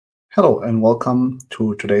Hello and welcome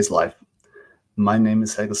to today's live. My name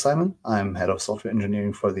is Helge Simon. I'm head of software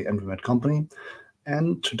engineering for the ENVI-met company.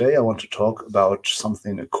 And today I want to talk about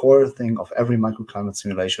something, a core thing of every microclimate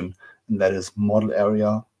simulation, and that is model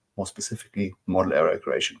area, more specifically model area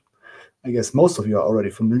creation. I guess most of you are already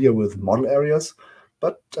familiar with model areas,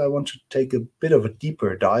 but I want to take a bit of a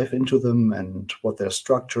deeper dive into them and what their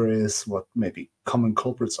structure is, what maybe common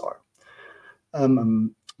culprits are.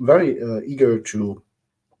 I'm very eager to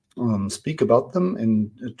speak about them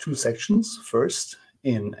in two sections. First,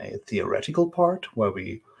 in a theoretical part where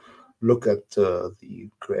we look at the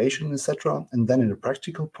creation, etc., and then in a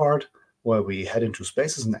practical part where we head into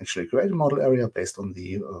spaces and actually create a model area based on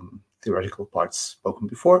the theoretical parts spoken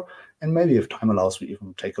before, and maybe if time allows, we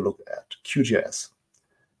even take a look at QGIS.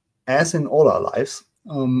 As in all our lives,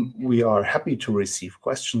 we are happy to receive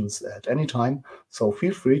questions at any time, so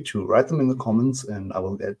feel free to write them in the comments and I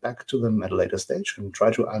will get back to them at a later stage and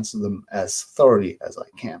try to answer them as thoroughly as I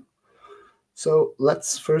can. So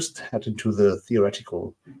let's first head into the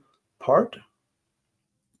theoretical part.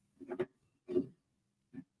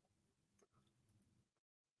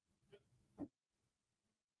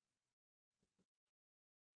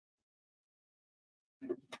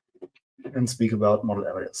 And speak about model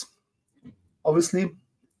areas. Obviously,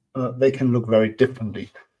 they can look very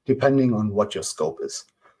differently depending on what your scope is.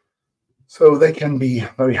 So they can be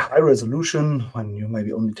very high resolution when you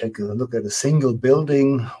maybe only take a look at a single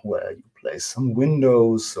building where you place some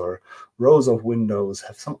windows or rows of windows,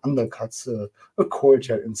 have some undercuts, a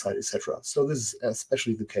courtyard inside, etc. So this is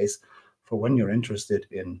especially the case for when you're interested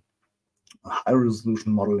in high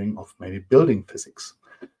resolution modeling of maybe building physics.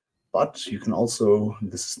 But you can also,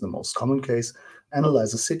 this is the most common case,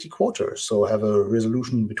 analyze a city quarter. So have a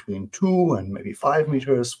resolution between 2 and maybe 5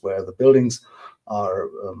 meters where the buildings are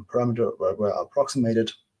were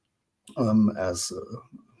approximated as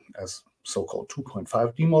so-called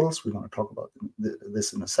 2.5D models. We're going to talk about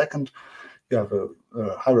this in a second. You have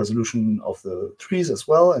a high resolution of the trees as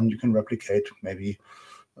well, and you can replicate maybe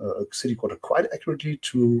a city quarter quite accurately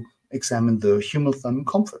to examine the human thermal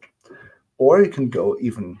comfort. Or you can go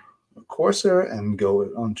even coarser and go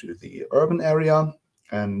onto the urban area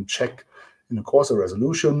and check in a coarser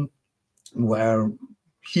resolution where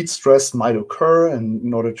heat stress might occur, and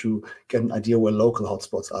in order to get an idea where local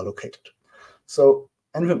hotspots are located. So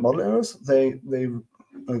ENVI-met model areas, they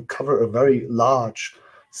cover a very large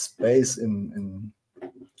space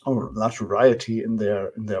or large variety in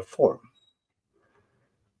their form.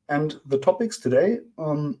 And the topics today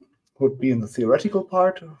would be in the theoretical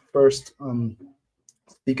part. First,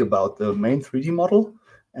 speak about the main 3D model,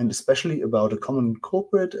 and especially about a common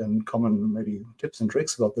culprit and common maybe tips and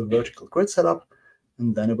tricks about the vertical grid setup,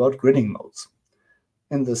 and then about gridding modes.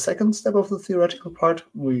 In the second step of the theoretical part,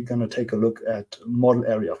 we're going to take a look at model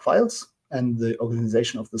area files and the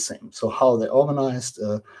organization of the same. So how they're organized,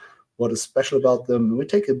 what is special about them. We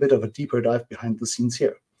take a bit of a deeper dive behind the scenes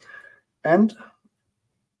here. And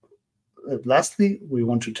lastly, we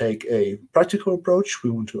want to take a practical approach. We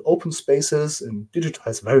want to open spaces and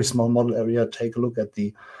digitize very small model area, take a look at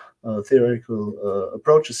the theoretical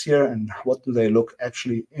approaches here and what do they look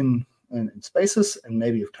actually in spaces, and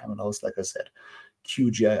maybe if time allows, like I said,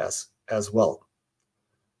 QGIS as well.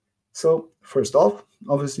 So first off,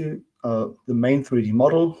 obviously, the main 3D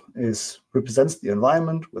model represents the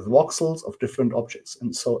environment with voxels of different objects.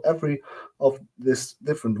 And so every of these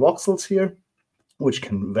different voxels here, which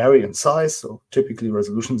can vary in size, so typically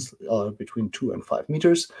resolutions are between 2 and 5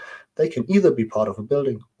 meters, they can either be part of a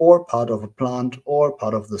building or part of a plant or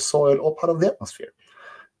part of the soil or part of the atmosphere.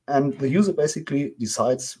 And the user basically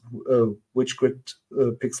decides which grid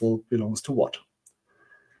pixel belongs to what.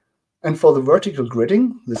 And for the vertical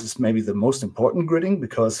gridding, this is maybe the most important gridding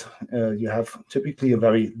because you have typically a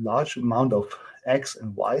very large amount of X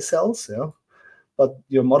and Y cells, but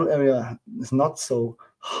your model area is not so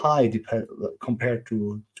high compared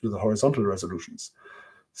to the horizontal resolutions.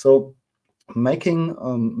 So making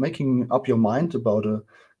up your mind about a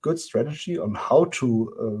good strategy on how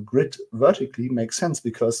to grid vertically makes sense,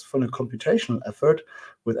 because from a computational effort,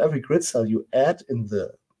 with every grid cell you add in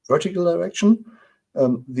the vertical direction,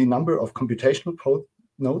 the number of computational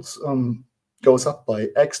nodes goes up by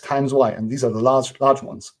X times Y, and these are the large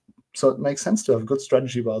ones. So it makes sense to have a good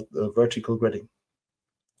strategy about vertical gridding.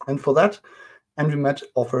 And for that, ENVI-met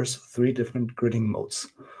offers 3 different gridding modes.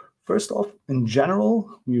 First off, in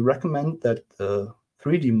general, we recommend that the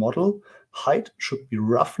 3D model height should be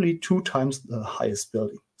roughly 2 times the highest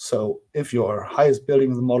building. So if your highest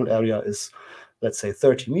building in the model area is, let's say,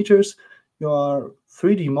 30 meters, your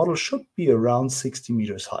 3D model should be around 60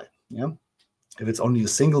 meters high. If it's only a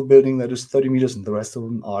single building that is 30 meters and the rest of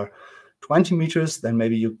them are 20 meters, then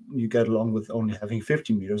maybe you get along with only having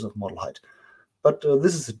 50 meters of model height. But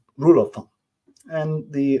this is a rule of thumb.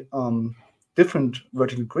 And the different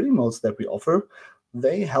vertical gridding modes that we offer,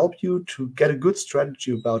 they help you to get a good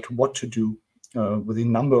strategy about what to do with the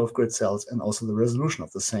number of grid cells and also the resolution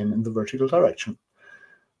of the same in the vertical direction.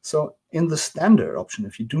 So in the standard option,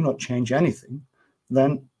 if you do not change anything,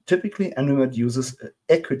 then typically ENVI-met uses an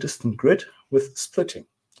equidistant grid with splitting.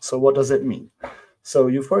 So what does it mean? So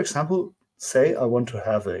you, for example, say I want to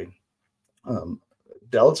have a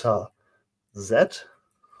delta Z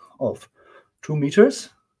of 2 meters,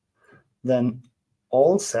 then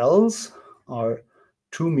all cells are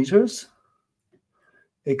 2 meters,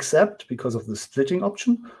 except, because of the splitting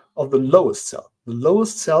option, of the lowest cell. The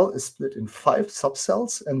lowest cell is split in 5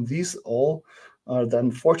 subcells, and these all are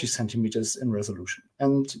then 40 centimeters in resolution.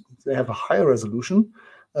 And they have a higher resolution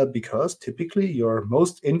because typically you're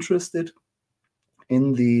most interested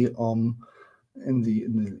in the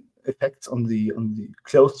effects on the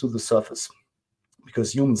close to the surface,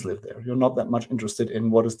 because humans live there. You're not that much interested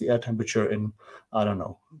in what is the air temperature in, I don't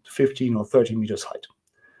know, 15 or 30 meters height.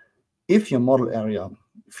 If your model area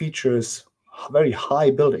features very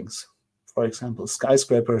high buildings, for example,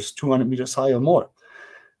 skyscrapers 200 meters high or more,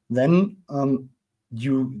 then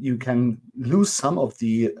you can lose some of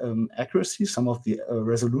the accuracy, some of the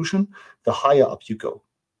resolution, the higher up you go.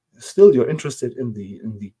 Still, you're interested in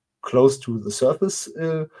the close to the surface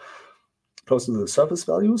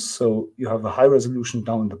values. So you have a high resolution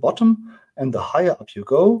down in the bottom, and the higher up you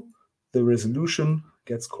go, the resolution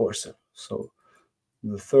gets coarser. So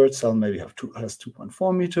the third cell maybe has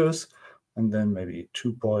 2.4 meters, and then maybe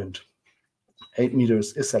 2.8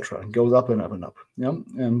 meters, etc. It goes up and up and up. Yeah,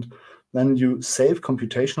 and then you save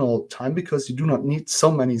computational time because you do not need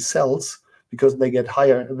so many cells, because they get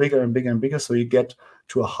higher, bigger and bigger and bigger, so you get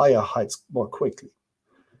to a higher height more quickly.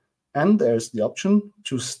 And there's the option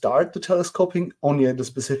to start the telescoping only at a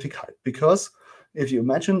specific height, because if you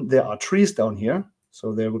imagine there are trees down here,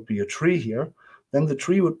 so there would be a tree here, then the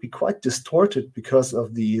tree would be quite distorted because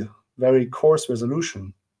of the very coarse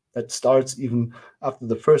resolution that starts even after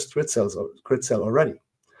the first grid cell already.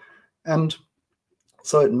 And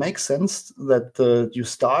so it makes sense that you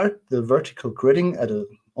start the vertical gridding at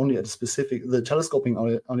the telescoping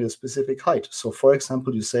only a specific height. So for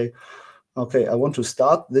example, you say, okay, I want to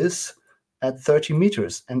start this at 30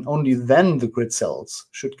 meters, and only then the grid cells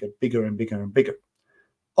should get bigger and bigger and bigger.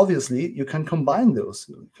 Obviously, you can combine those.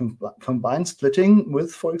 You can combine splitting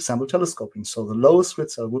with, for example, telescoping. So the lowest grid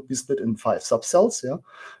cell would be split in 5 subcells, yeah,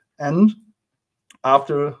 and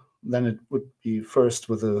after then it would be first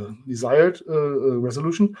with a desired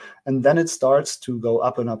resolution, and then it starts to go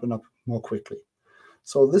up and up and up more quickly.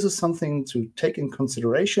 So this is something to take in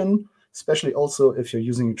consideration, especially also if you're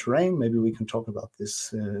using a terrain. Maybe we can talk about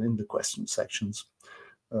this in the question sections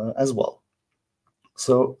as well.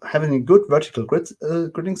 So having a good vertical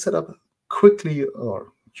gridding setup quickly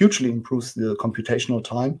or hugely improves the computational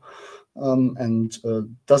time and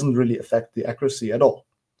doesn't really affect the accuracy at all.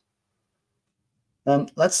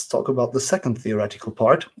 And let's talk about the second theoretical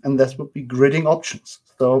part, and that would be gridding options.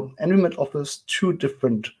 So ENVI-met offers 2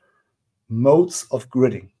 different modes of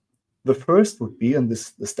gridding. The first would be, and this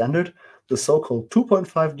is the standard, the so-called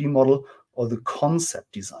 2.5D model or the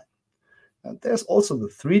concept design. And there's also the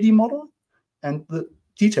 3D model and the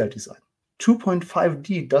detailed design.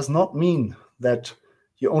 2.5D does not mean that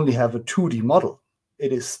you only have a 2D model.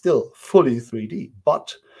 It is still fully 3D,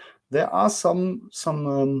 but there are some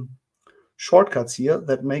shortcuts here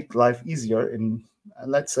that make life easier. In,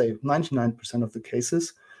 let's say, 99% of the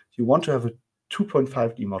cases, you want to have a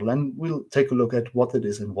 2.5D model, and we'll take a look at what it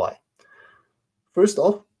is and why. First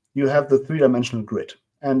off, you have the 3-dimensional grid,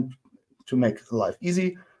 and to make life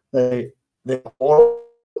easy, they all,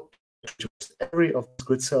 every of the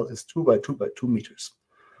grid cell is 2 by 2 by 2 meters.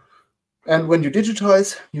 And when you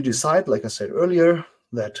digitize, you decide, like I said earlier,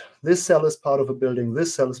 that this cell is part of a building,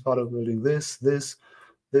 this cell is part of a building, this,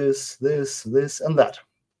 and that.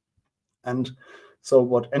 And so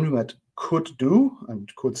what ENVI-met could do and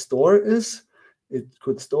could store is, it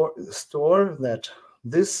could store that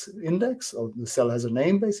this index, or the cell has a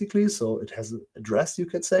name basically, so it has an address, you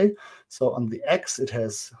could say. So on the X, it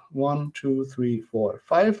has 1, 2, 3, 4,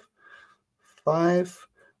 5.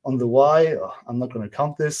 On the Y, I'm not going to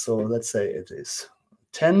count this, so let's say it is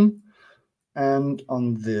 10. And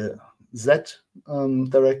on the Z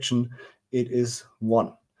direction, it is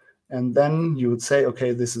 1. And then you would say,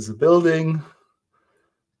 okay, this is a building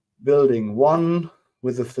 1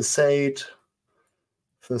 with a facade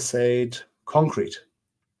concrete.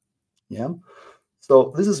 Yeah.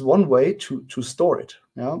 So this is one way to store it.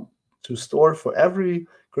 Yeah, to store for every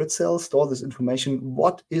grid cell, store this information.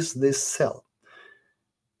 What is this cell?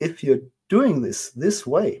 If you're doing this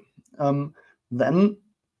way, then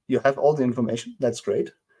you have all the information. That's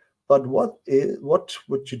great. But what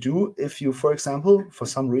would you do if you, for example, for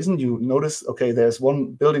some reason, you notice, okay, there's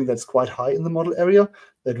one building that's quite high in the model area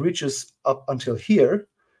that reaches up until here,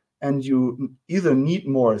 and you either need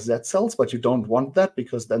more Z cells, but you don't want that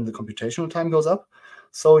because then the computational time goes up.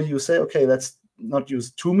 So you say, okay, let's not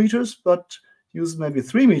use 2 meters, but use maybe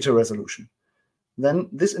 3 meter resolution. Then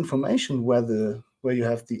this information where you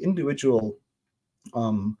have the individual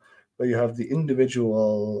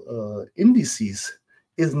indices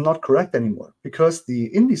is not correct anymore, because the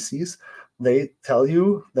indices, they tell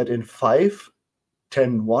you that in 5,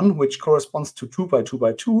 10, 1, which corresponds to 2 by 2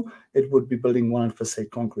 by 2, it would be building 100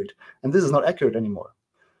 facade concrete. And this is not accurate anymore.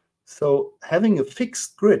 So having a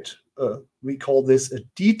fixed grid, we call this a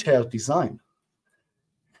detailed design,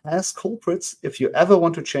 has culprits if you ever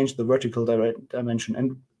want to change the vertical dimension.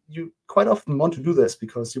 And you quite often want to do this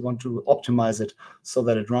because you want to optimize it so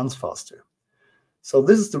that it runs faster. So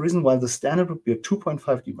this is the reason why the standard would be a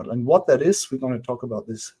 2.5D model. And what that is, we're going to talk about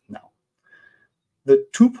this now. The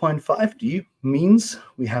 2.5D means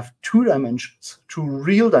we have 2 dimensions, 2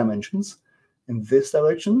 real dimensions in this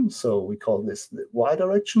direction. So we call this the Y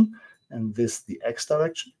direction and this the X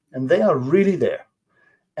direction. And they are really there.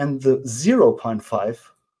 And the 0.5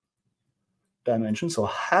 dimension, so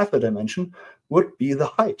half a dimension, would be the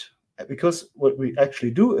height. Because what we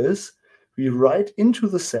actually do is we write into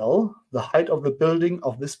the cell the height of the building,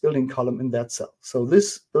 of this building column in that cell. So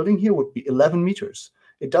this building here would be 11 meters.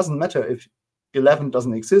 It doesn't matter if 11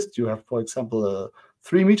 doesn't exist. You have, for example, a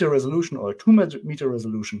 3 meter resolution or a 2 meter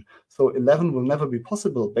resolution. So 11 will never be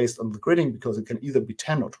possible based on the gridding, because it can either be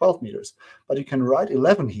 10 or 12 meters. But you can write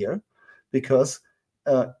 11 here because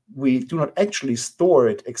we do not actually store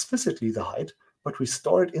it explicitly, the height, but we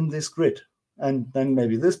store it in this grid. And then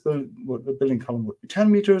maybe this building column would be 10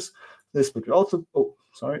 meters. This would also,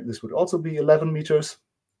 this would also be 11 meters.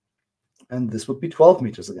 And this would be 12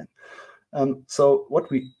 meters again. So what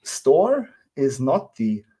we store is not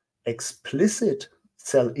the explicit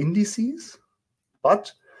cell indices,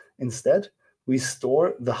 but instead we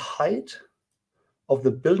store the height of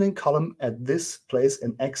the building column at this place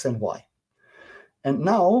in X and Y. And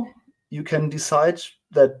now you can decide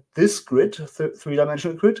that this grid,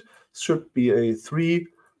 three-dimensional grid, should be a 3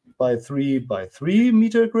 by 3 by 3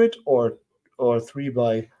 meter grid or 3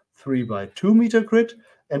 by 3 by 2 meter grid,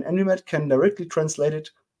 and ENVI-met can directly translate it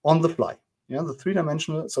on the fly. Yeah, the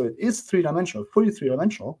three-dimensional, so it is three-dimensional, fully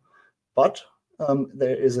three-dimensional, but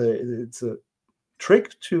it's a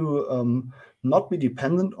trick to not be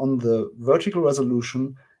dependent on the vertical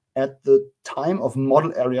resolution at the time of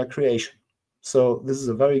model area creation. So this is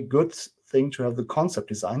a very good thing to have the concept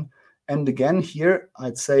design. And again, here,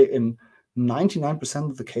 I'd say in 99%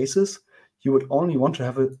 of the cases, you would only want to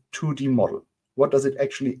have a 2D model. What does it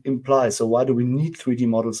actually imply? So why do we need 3D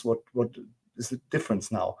models? What is the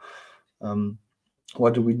difference now?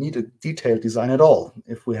 Why do we need a detailed design at all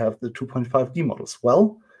if we have the 2.5D models?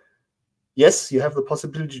 Well, yes, you have the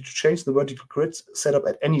possibility to change the vertical grid setup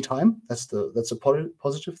at any time. That's a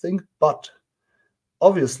positive thing. But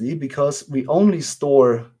obviously, because we only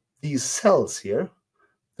store these cells here,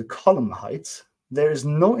 the column heights, there is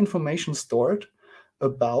no information stored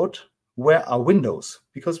about where are windows,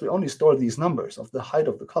 because we only store these numbers of the height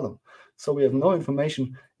of the column. So we have no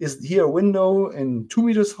information. Is here a window in 2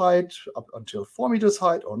 meters height up until 4 meters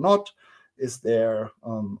height or not? Is there,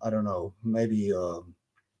 I don't know, maybe a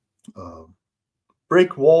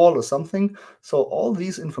brick wall or something? So all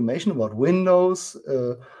these information about windows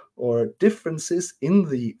or differences in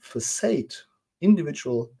the facade,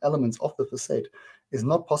 individual elements of the facade, is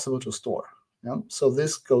not possible to store. Yeah? So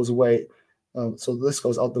this goes away. So this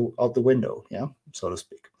goes out the window, yeah, so to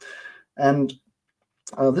speak. And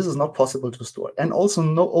this is not possible to store. And also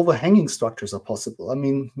no overhanging structures are possible. I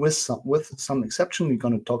mean, with some exception, we're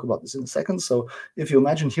going to talk about this in a second. So if you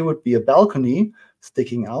imagine here would be a balcony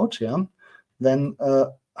sticking out, yeah, then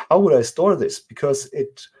how would I store this? Because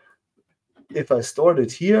if I stored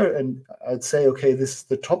it here and I'd say, okay, this is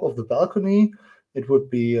the top of the balcony, it would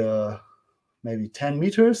be maybe 10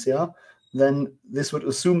 meters, yeah, then this would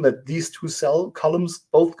assume that these two cell columns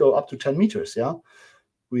both go up to 10 meters, yeah.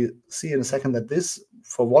 We see in a second that this,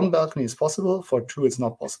 for one balcony, is possible, for two, it's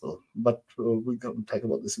not possible. But we're going to talk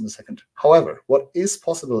about this in a second. However, what is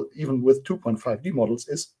possible, even with 2.5D models,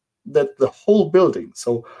 is that the whole building,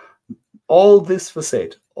 so all this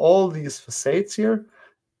facade, all these facades here,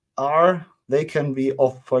 they can be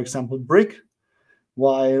of, for example, brick,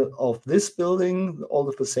 while of this building, all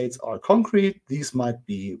the facades are concrete. These might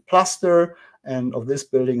be plaster, and of this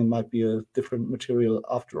building, it might be a different material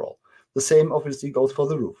after all. The same obviously goes for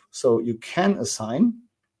the roof. So you can assign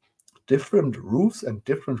different roofs and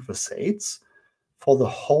different facades for the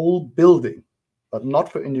whole building, but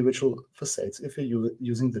not for individual facades if you're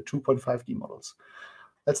using the 2.5D models.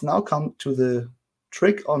 Let's now come to the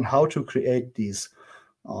trick on how to create these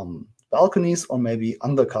balconies or maybe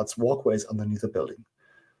undercuts, walkways underneath the building.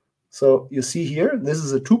 So you see here, this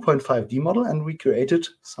is a 2.5D model, and we created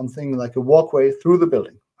something like a walkway through the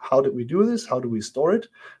building. How did we do this? How do we store it?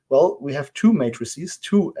 Well, we have two matrices,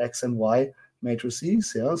 two X and Y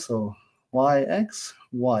matrices. Yeah, so YX,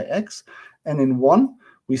 YX. And in one,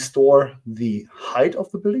 we store the height of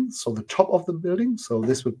the building, so the top of the building. So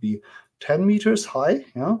this would be 10 meters high.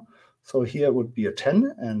 Yeah. So here would be a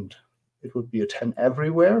 10, and it would be a 10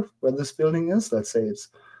 everywhere where this building is. Let's say it's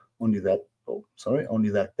only that, only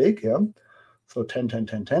that big. Yeah. So 10, 10,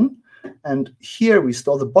 10, 10. And here we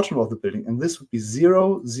store the bottom of the building, and this would be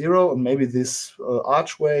 0, 0, and maybe this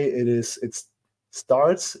archway, it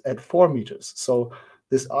starts at 4 meters. So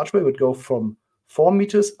this archway would go from 4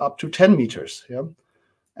 meters up to 10 meters. Yeah.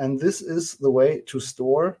 And this is the way to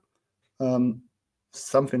store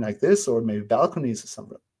something like this, or maybe balconies or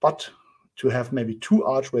something. But to have maybe two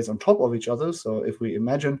archways on top of each other. So if we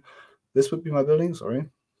imagine this would be my building, sorry,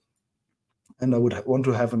 and I would want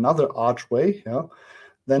to have another archway, yeah,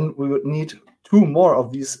 then we would need two more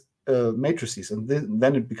of these matrices, and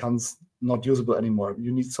then it becomes not usable anymore.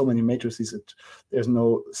 You need so many matrices, there's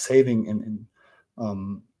no saving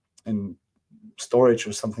in storage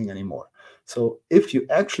or something anymore. So if you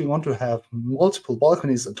actually want to have multiple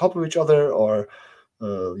balconies on top of each other, or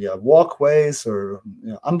walkways, or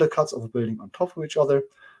undercuts of a building on top of each other,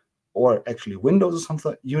 or actually windows or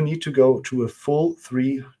something, you need to go to a full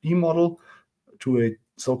 3D model, to a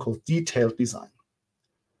so-called detailed design.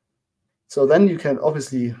 So then you can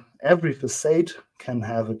obviously, every facade can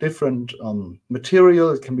have a different material.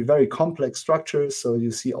 It can be very complex structures. So you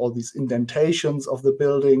see all these indentations of the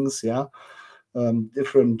buildings, yeah.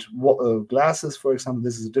 Different glasses, for example,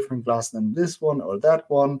 this is a different glass than this one or that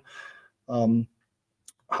one.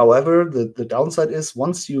 However, the downside is,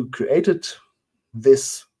 once you created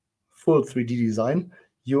this full 3D design,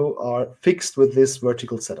 you are fixed with this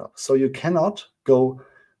vertical setup. So you cannot go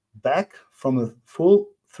back from a full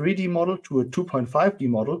 3D model to a 2.5D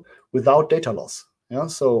model without data loss. Yeah.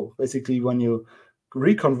 So basically, when you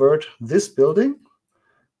reconvert this building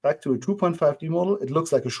back to a 2.5D model, it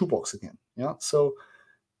looks like a shoebox again. Yeah. So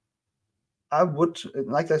I would,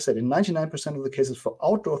 like I said, in 99% of the cases for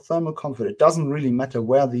outdoor thermal comfort, it doesn't really matter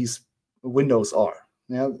where these windows are,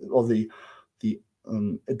 yeah, or the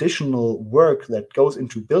additional work that goes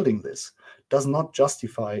into building this does not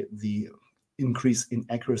justify the increase in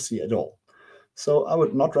accuracy at all. So I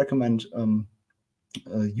would not recommend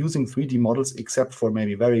using 3D models, except for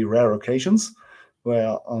maybe very rare occasions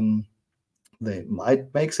where they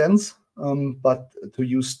might make sense, but to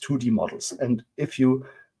use 2D models. And if you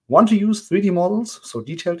want to use 3D models, so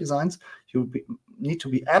detailed designs, you need to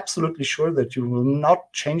be absolutely sure that you will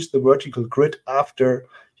not change the vertical grid after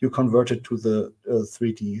you convert it to the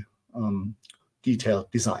 3D detailed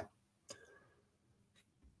design.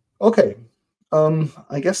 Okay,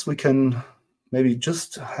 I guess we can maybe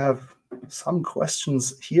just have some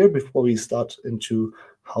questions here before we start into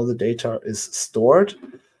how the data is stored.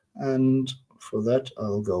 And for that,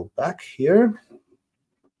 I'll go back here.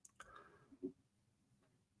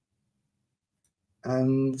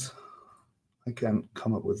 And I can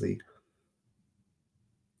come up with the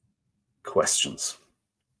questions.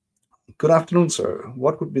 Good afternoon, sir.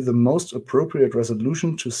 What would be the most appropriate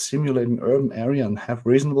resolution to simulate an urban area and have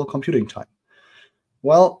reasonable computing time?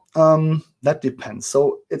 Well, that depends.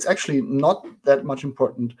 So it's actually not that much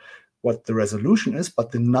important what the resolution is,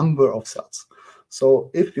 but the number of cells.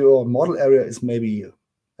 So if your model area is maybe,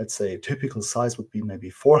 let's say, a typical size would be maybe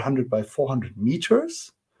 400 by 400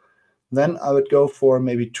 meters, then I would go for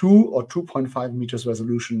maybe 2 or 2.5 meters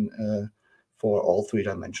resolution for all 3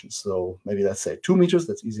 dimensions. So maybe let's say 2 meters,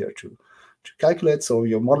 that's easier to calculate. So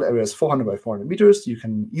your model area is 400 by 400 meters. You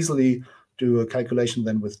can easily do a calculation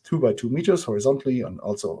then with 2 by 2 meters horizontally and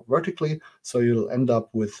also vertically. So you'll end up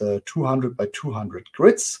with 200 by 200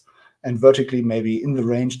 grids, and vertically maybe in the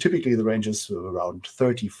range, typically the range is around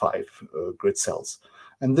 35 grid cells.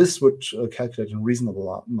 And this would calculate in a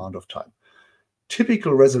reasonable amount of time.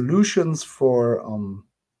 Typical resolutions for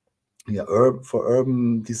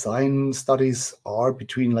urban design studies are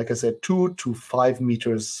between, like I said, 2 to 5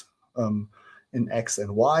 meters in X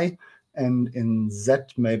and Y, and in Z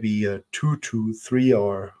maybe 2 to 3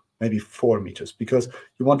 or maybe 4 meters, because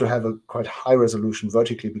you want to have a quite high resolution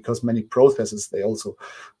vertically, because many processes, they also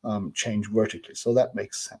change vertically. So that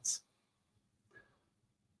makes sense.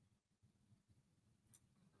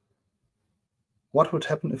 What would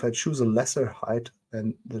happen if I choose a lesser height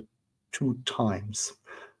than the 2 times?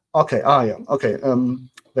 Okay, yeah, okay.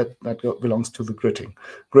 That belongs to the vertical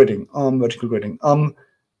gridding.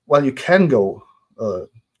 Well, you can go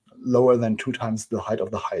lower than 2 times the height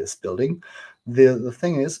of the highest building. The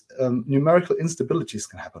thing is, numerical instabilities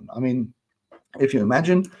can happen. I mean, if you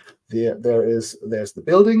imagine there's the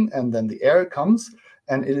building, and then the air comes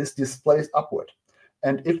and it is displaced upward.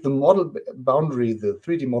 And if the model boundary, the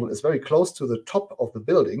 3D model, is very close to the top of the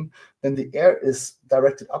building, then the air is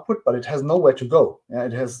directed upward, but it has nowhere to go. Yeah,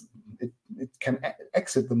 it can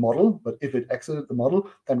exit the model, but if it exited the model,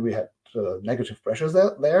 then we had negative pressures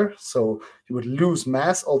there. So you would lose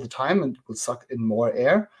mass all the time, and it would suck in more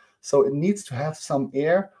air. So it needs to have some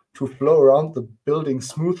air to flow around the building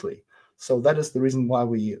smoothly. So that is the reason why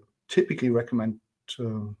we typically recommend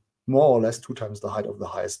more or less 2 times the height of the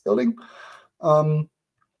highest building.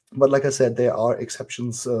 But like I said, there are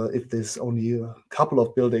exceptions if there's only a couple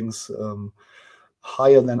of buildings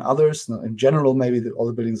higher than others. Now, in general, maybe all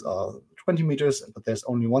the buildings are 20 meters, but there's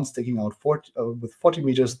only one sticking out with 40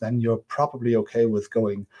 meters, then you're probably okay with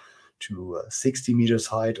going to 60 meters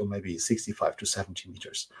height, or maybe 65 to 70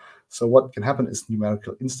 meters. So what can happen is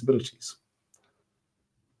numerical instabilities.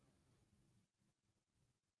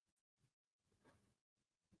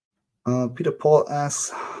 Peter Paul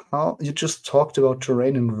asks, how you just talked about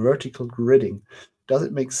terrain and vertical gridding. Does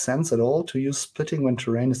it make sense at all to use splitting when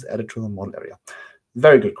terrain is added to the model area?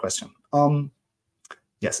 Very good question.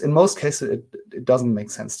 Yes, in most cases, it doesn't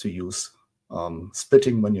make sense to use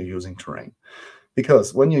splitting when you're using terrain.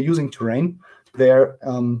 Because when you're using terrain, there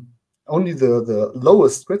only the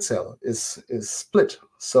lowest grid cell is split.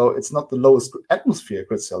 So it's not the lowest atmosphere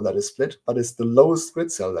grid cell that is split, but it's the lowest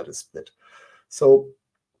grid cell that is split. So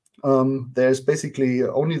there's basically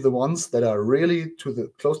only the ones that are really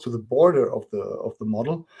close to the border of the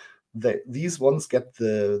model. These ones get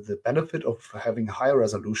the benefit of having higher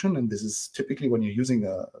resolution, and this is typically when you're using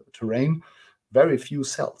a terrain, very few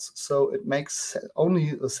cells. So it makes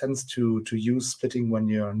only sense to use splitting when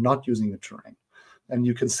you're not using a terrain, and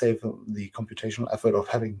you can save the computational effort of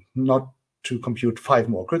having not to compute 5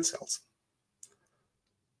 more grid cells.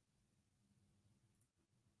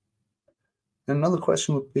 Another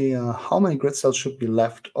question would be, how many grid cells should be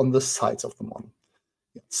left on the sides of the model?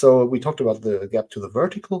 So we talked about the gap to the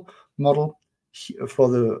vertical model. For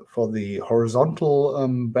the horizontal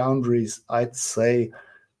boundaries, I'd say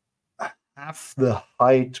half the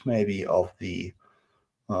height maybe of the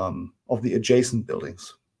adjacent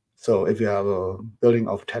buildings. So if you have a building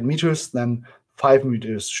of 10 meters, then 5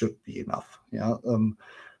 meters should be enough. Yeah.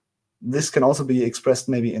 This can also be expressed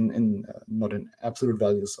maybe in not in absolute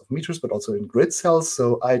values of meters, but also in grid cells.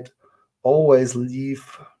 So I'd always leave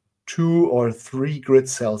 2 or 3 grid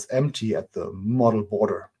cells empty at the model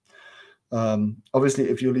border. Obviously,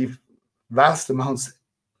 if you leave vast amounts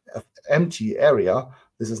of empty area,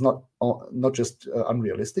 this is not just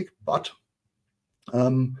unrealistic, but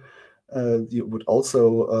you would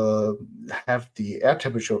also have the air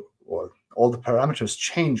temperature or all the parameters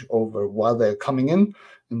change over while they're coming in,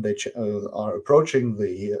 and they are approaching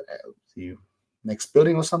the next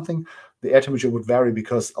building or something. The air temperature would vary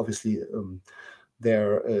because obviously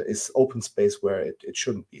there is open space where it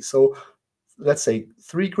shouldn't be. So let's say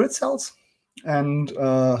 3 grid cells, and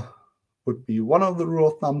would be one of the rule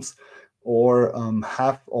of thumbs, or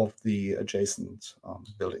half of the adjacent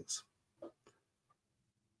buildings.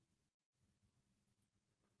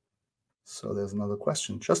 So there's another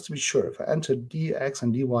question. Just to be sure, if I enter dx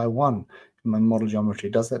and dy1 in my model geometry,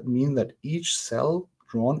 does that mean that each cell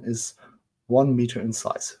drawn is 1 meter in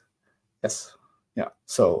size? Yes. Yeah.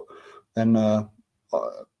 So then,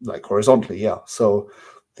 like horizontally, yeah. So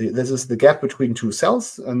this is the gap between 2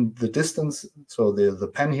 cells, and the distance. So the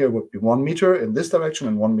pen here would be 1 meter in this direction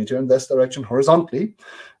and 1 meter in this direction horizontally,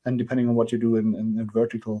 and depending on what you do in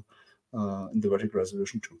vertical, in the vertical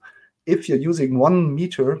resolution too. If you're using 1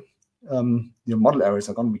 meter, your model areas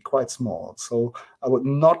are going to be quite small. So I would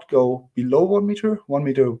not go below 1 meter. 1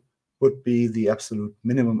 meter would be the absolute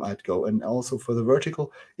minimum I'd go. And also for the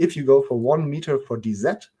vertical, if you go for 1 meter for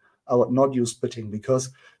DZ, I would not use splitting, because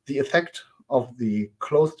the effect of the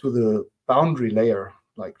close to the boundary layer,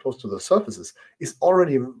 like close to the surfaces, is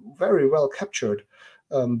already very well captured,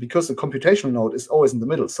 because the computational node is always in the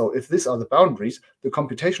middle. So if these are the boundaries, the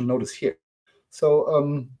computational node is here.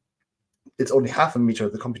 So it's only half a meter,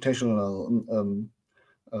 the computational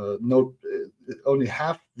note only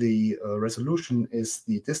half the resolution is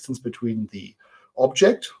the distance between the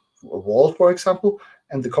object, a wall, for example,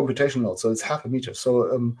 and the computational node. So it's half a meter.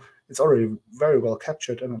 So it's already very well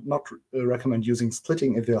captured, and I'd not recommend using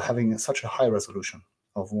splitting if you're having such a high resolution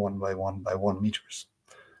of 1 by 1 by 1 meters.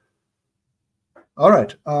 All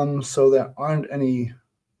right, so there aren't any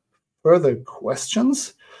further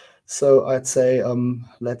questions. So I'd say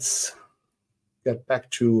let's get back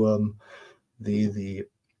to the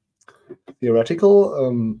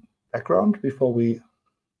theoretical background before we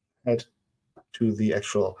head to the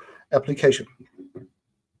actual application.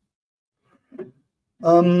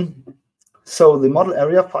 So the model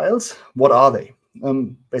area files, what are they?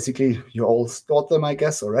 Basically, you all stored them, I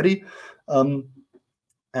guess, already.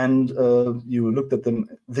 And you looked at them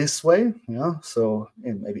this way, yeah, so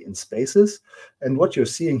maybe in spaces. And what you're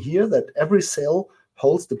seeing here, that every cell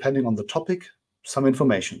holds, depending on the topic, some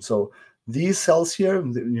information. So these cells here,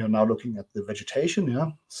 you're now looking at the vegetation,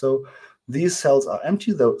 yeah. So these cells are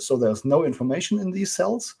empty, though, so there's no information in these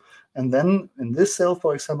cells. And then in this cell,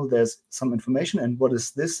 for example, there's some information. And what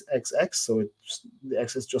is this XX? So the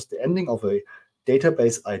X is just the ending of a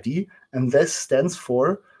database ID, and this stands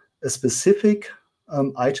for a specific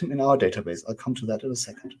item in our database. I'll come to that in a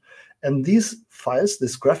second. And these files,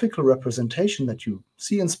 this graphical representation that you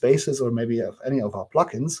see in spaces or maybe of any of our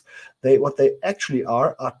plugins, what they actually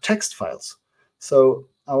are text files. So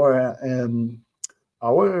our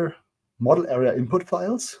model area input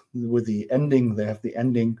files with the ending, they have the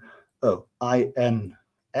ending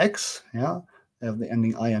INX, yeah, they have the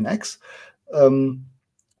ending INX.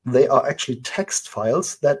 They are actually text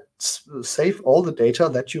files that save all the data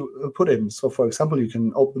that you put in. So for example, you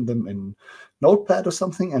can open them in Notepad or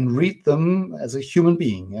something and read them as a human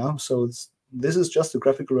being. Yeah. So this is just a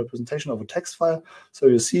graphical representation of a text file. So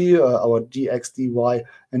you see our dx, dy,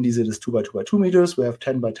 and dz is 2 by 2 by 2 meters. We have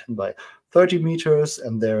 10 by 10 by 30 meters,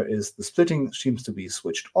 and there is the splitting seems to be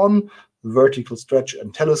switched on. The vertical stretch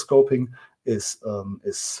and telescoping is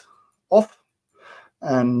off.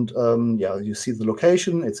 And yeah, you see the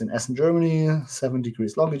location. It's in Essen, Germany, 7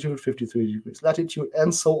 degrees longitude, 53 degrees latitude,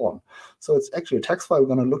 and so on. So it's actually a text file. We're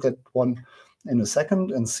going to look at one in a second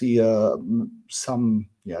and see some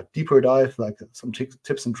deeper dive, like some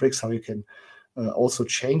tips and tricks how you can also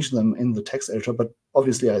change them in the text editor. But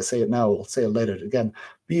obviously, I say it now, I'll say it later again.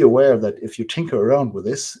 Be aware that if you tinker around with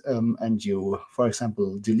this and you, for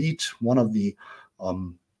example, delete one of the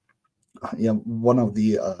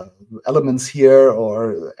elements here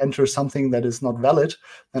or enter something that is not valid,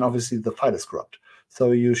 then obviously the file is corrupt.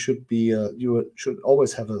 So you should be you should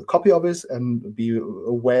always have a copy of this and be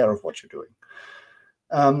aware of what you're doing.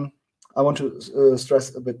 I want to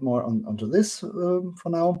stress a bit more onto this for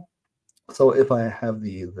now. So if I have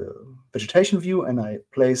the vegetation view and I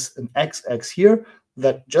place an XX here,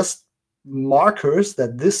 that just markers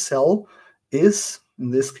that this cell is, in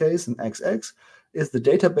this case, an XX, is the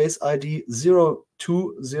database ID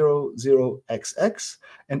 0200XX,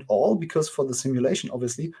 and all, because for the simulation,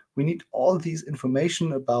 obviously, we need all these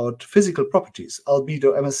information about physical properties,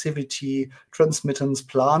 albedo, emissivity, transmittance,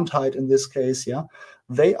 plant height in this case, yeah.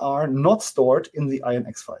 They are not stored in the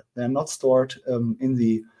INX file. They're not stored in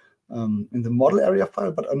the model area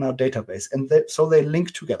file, but on our database, and so they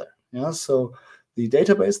link together, yeah. So the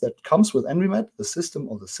database that comes with ENVI-met, the system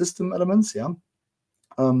or the system elements, yeah,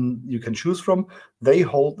 you can choose from, they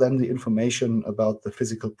hold then the information about the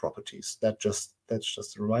physical properties. That's just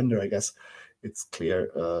a reminder. I guess it's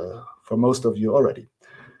clear for most of you already.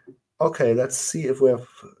 Okay, let's see if we have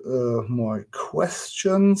more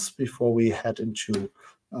questions before we head into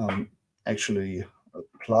actually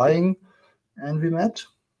applying ENVI-met.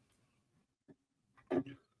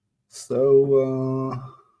 So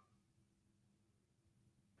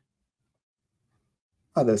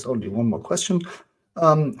there's only one more question.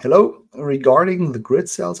 Hello, regarding the grid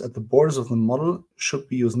cells at the borders of the model, should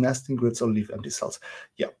we use nesting grids or leave empty cells?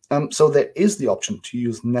 Yeah, so there is the option to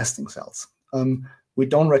use nesting cells. We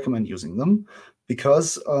don't recommend using them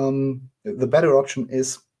because the better option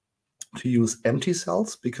is to use empty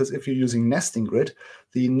cells, because if you're using nesting grid,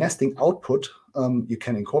 the nesting output, you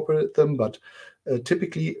can incorporate them, but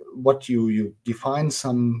typically what you define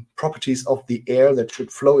some properties of the air that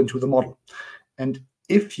should flow into the model. And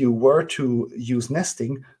if you were to use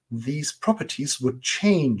nesting, these properties would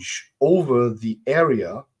change over the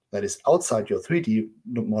area that is outside your 3D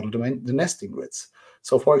model domain, the nesting grids.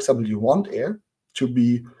 So for example, you want air to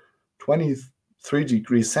be 23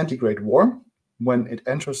 degrees centigrade warm when it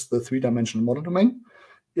enters the 3-dimensional model domain.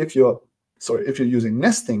 If you're using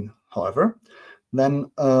nesting, however,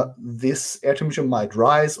 then this air temperature might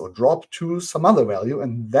rise or drop to some other value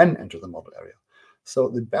and then enter the model area. So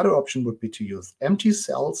the better option would be to use empty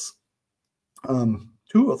cells, 2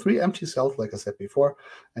 or 3 empty cells, like I said before,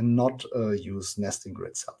 and not use nesting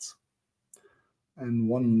grid cells. And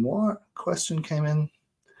one more question came in.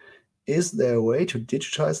 Is there a way to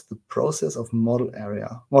digitize the process of model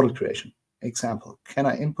creation? Example, can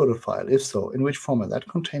I input a file? If so, in which format? That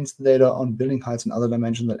contains the data on building heights and other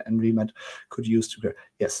dimensions that ENVI-met could use to create.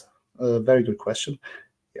 Yes, very good question.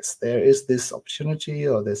 Yes, there is this opportunity,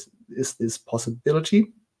 or there is this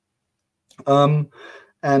possibility.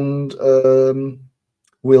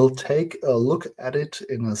 We'll take a look at it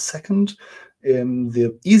in a second.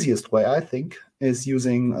 The easiest way, I think, is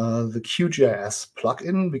using the QGIS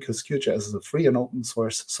plugin, because QGIS is a free and open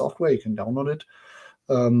source software. You can download it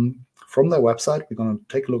from their website. We're going to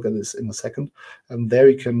take a look at this in a second. And there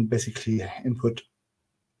you can basically input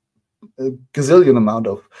a gazillion amount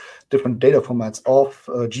of different data formats of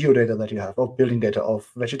geodata that you have, of building data, of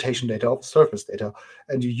vegetation data, of surface data.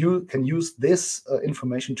 And you can use this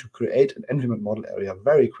information to create an ENVI-met model area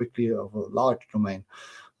very quickly of a large domain,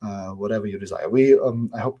 whatever you desire.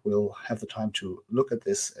 I hope we'll have the time to look at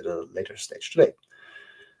this at a later stage today.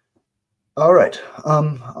 All right,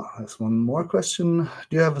 there's one more question.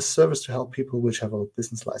 Do you have a service to help people which have a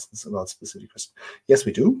business license about specific questions? Yes,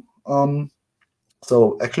 we do.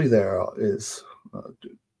 So actually there is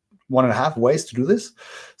 1.5 ways to do this.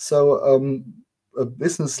 So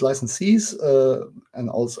business licensees and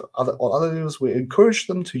also all other users, we encourage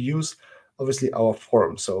them to use obviously our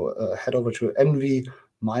forum. So head over to envi-hq.com.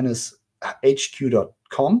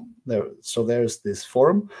 So there's this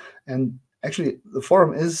forum, and actually the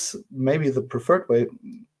forum is maybe the preferred way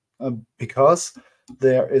because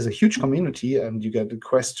there is a huge community, and you get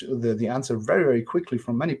the answer very, very quickly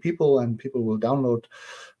from many people, and people will download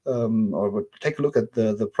or would take a look at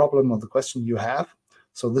the problem or the question you have.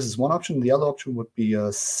 So this is one option. The other option would be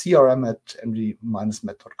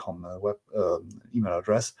crm@envi-met.com, a web email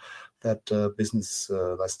address that business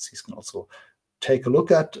licensees can also take a look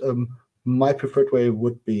at. My preferred way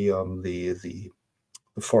would be the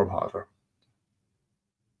forum, however.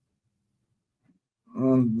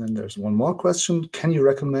 And then there's one more question. Can you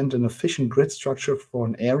recommend an efficient grid structure for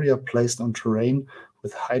an area placed on terrain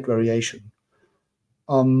with height variation?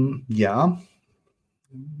 Yeah,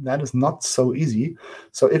 that is not so easy.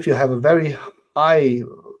 So if you have a very high,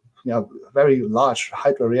 very large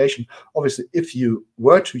height variation, obviously if you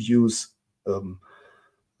were to use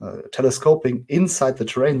telescoping inside the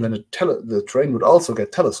terrain, then the terrain would also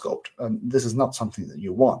get telescoped. This is not something that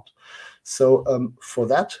you want. So for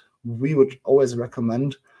that, we would always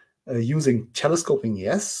recommend using telescoping,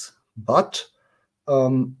 yes, but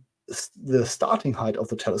the starting height of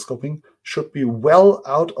the telescoping should be well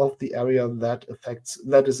out of the area that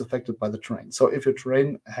is affected by the terrain. So if your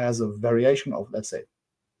terrain has a variation of, let's say,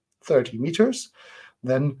 30 meters,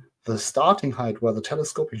 then the starting height where the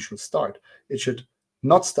telescoping should start, it should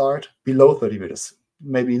not start below 30 meters,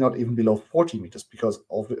 maybe not even below 40 meters, because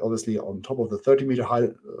obviously on top of the 30-meter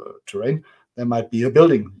high terrain, there might be a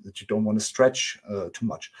building that you don't want to stretch too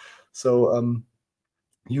much. So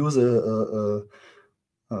use a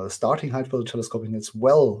starting height for the telescoping that's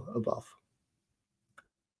well above.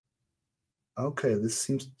 Okay, this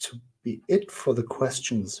seems to be it for the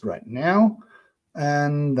questions right now.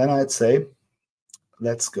 And then I'd say,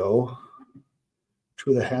 let's go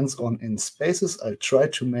to the hands-on in spaces. I'll try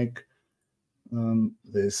to make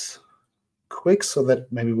this quick so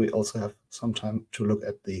that maybe we also have some time to look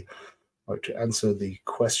at or to answer the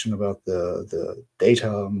question about the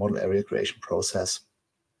data model area creation process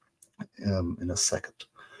in a second.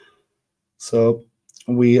 So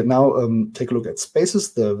we now take a look at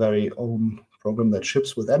Spaces, the very own program that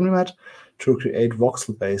ships with ENVI-met to create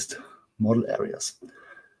voxel-based model areas.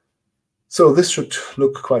 So this should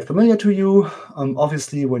look quite familiar to you.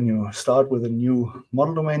 Obviously, when you start with a new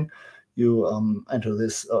model domain, you enter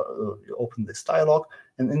this, you open this dialog,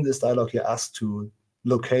 and in this dialog, you're asked to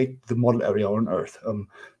locate the model area on Earth.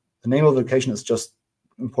 The name of the location is just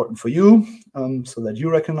important for you, so that you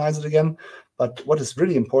recognize it again. But what is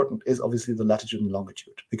really important is obviously the latitude and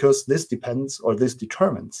longitude, because this depends, or this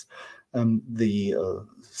determines the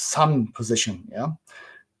sun position. Yeah,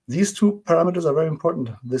 these two parameters are very important.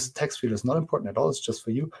 This text field is not important at all, it's just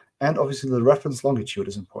for you. And obviously the reference longitude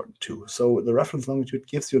is important too. So the reference longitude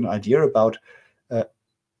gives you an idea about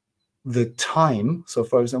the time. So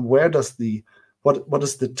for example, where does what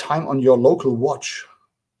is the time on your local watch,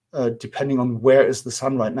 depending on where is the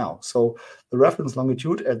sun right now. So the reference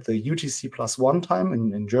longitude at the UTC +1 time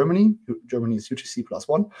in Germany, Germany is UTC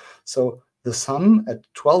 +1. So the sun at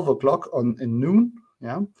 12 o'clock in noon,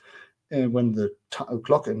 yeah, when the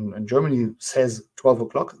clock in Germany says 12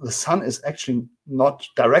 o'clock, the sun is actually not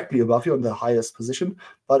directly above you in the highest position,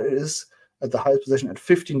 but it is at the highest position at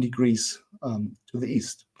 15 degrees to the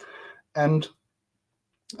east. And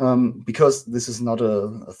because this is not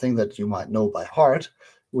a thing that you might know by heart,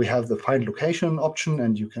 we have the find location option,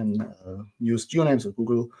 and you can use geonames of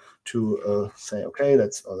Google to say, okay,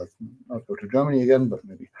 let's not go to Germany again, but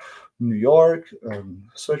maybe New York,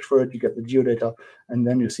 search for it, you get the geodata, and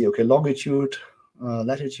then you see, okay, longitude,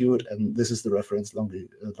 latitude, and this is the reference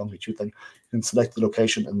longitude. Then you can select the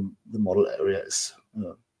location, and the model area is,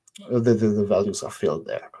 the values are filled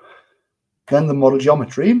there. Then the model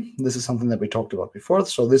geometry, this is something that we talked about before.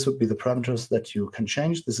 So this would be the parameters that you can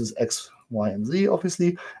change. This is X, Y, and Z,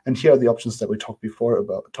 obviously. And here are the options that we talked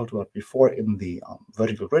about before in the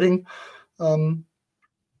vertical gridding. And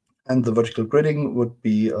the vertical gridding would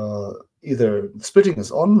be either the splitting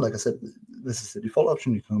is on. Like I said, this is the default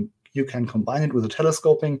option. You can combine it with the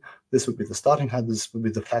telescoping. This would be the starting height. This would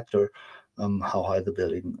be the factor, how high the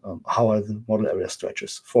building, how high the model area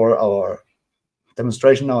stretches. For our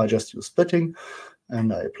demonstration now, I just use splitting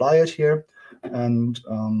and I apply it here, and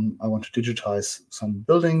I want to digitize some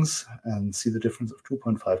buildings and see the difference of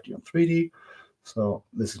 2.5D and 3D. So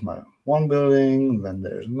this is my one building, then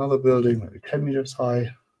there's another building, maybe 10 meters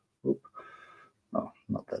high. Oop. No,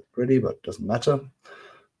 not that pretty, but doesn't matter.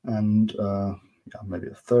 And yeah, maybe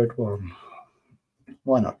a third one.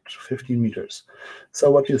 Why not? 15 meters.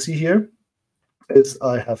 So what you see here is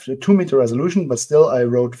I have a 2-meter resolution, but still I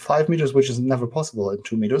wrote 5 meters, which is never possible in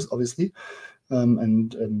 2 meters, obviously.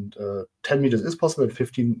 And 10 meters is possible, and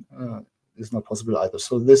 15 is not possible either.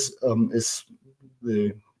 So this is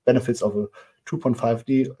the benefits of a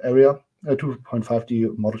 2.5D area, a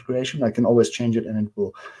 2.5D model creation. I can always change it, and it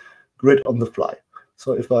will grid on the fly.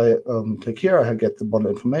 So if I click here, I get the model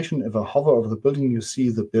information. If I hover over the building, you see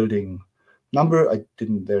the building number.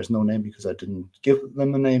 There's no name because I didn't give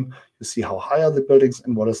them a name. You see how high are the buildings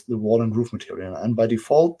and what is the wall and roof material. And by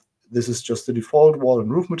default, this is just the default wall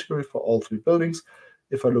and roof material for all 3 buildings.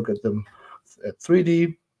 If I look at them at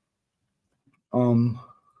 3D, you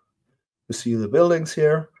see the buildings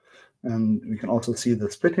here, and we can also see the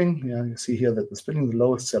splitting. Yeah, you see here that the splitting, the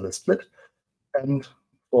lowest cell is split. And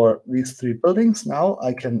for these 3 buildings, now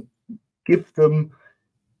I can give them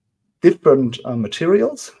different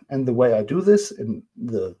materials, and the way I do this in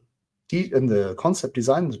the concept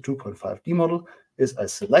design, the 2.5D model, is I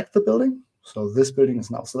select the building. So this building is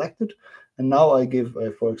now selected, and now I give,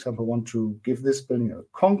 for example, want to give this building a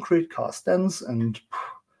concrete cast ends and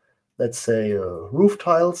let's say roof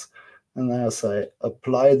tiles, and then I say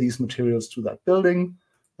apply these materials to that building,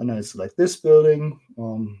 and I select this building.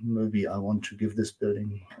 Maybe I want to give this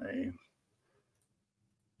building a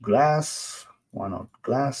glass. Why not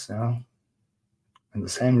glass? Yeah, and the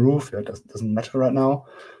same roof. Yeah, doesn't matter right now.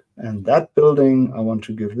 And that building, I want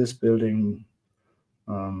to give this building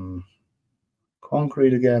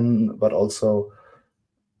concrete again, but also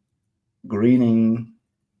greening.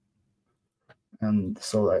 And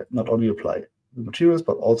so I not only apply the materials,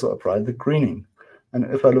 but also apply the greening. And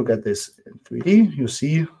if I look at this in 3D, you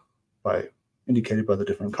see, indicated by the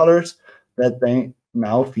different colors, that they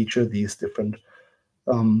now feature these different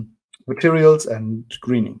materials and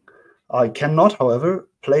greening. I cannot, however,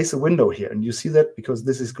 place a window here. And you see that because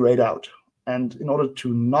this is grayed out. And in order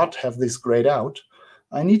to not have this grayed out,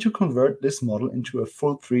 I need to convert this model into a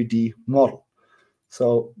full 3D model.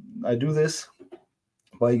 So I do this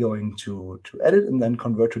by going to edit and then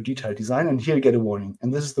convert to detailed design. And here you get a warning.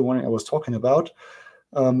 And this is the warning I was talking about.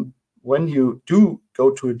 When you do go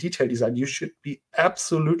to a detailed design, you should be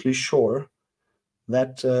absolutely sure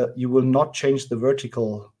that you will not change the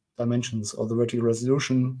vertical dimensions or the vertical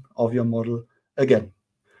resolution of your model again.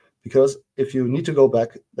 Because if you need to go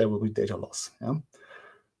back, there will be data loss. Yeah?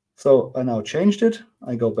 So I now changed it.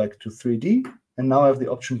 I go back to 3D, and now I have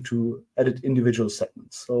the option to edit individual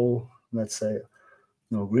segments. So let's say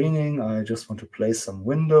no greening. I just want to place some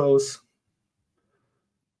windows.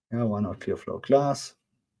 Yeah, why not clear flow glass?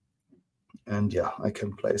 And yeah, I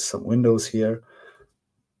can place some windows here.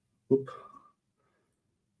 Oop.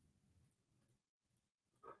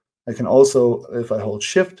 I can also, if I hold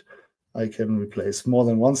Shift, I can replace more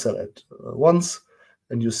than one cell at once,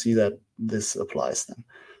 and you see that this applies then.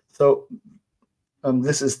 So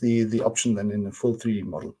this is the option then in a full 3D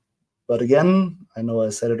model. But again, I know I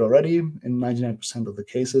said it already, in 99% of the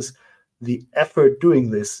cases, the effort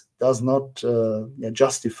doing this does not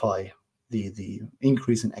justify the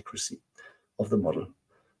increase in accuracy of the model.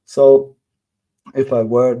 So if I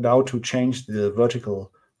were now to change the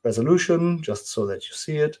vertical resolution, just so that you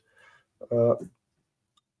see it,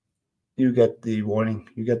 you get the warning.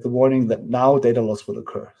 You get the warning that now data loss will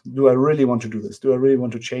occur. Do I really want to do this? Do I really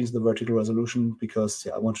want to change the vertical resolution because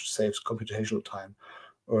I want to save computational time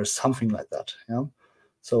or something like that? Yeah.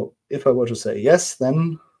 So if I were to say yes,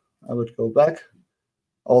 then I would go back.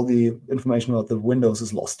 All the information about the windows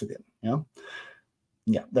is lost again. Yeah.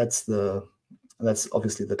 Yeah, that's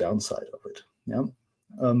obviously the downside of it. Yeah.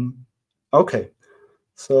 Okay.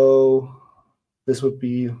 So this would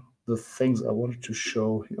be the things I wanted to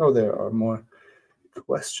show. Oh, there are more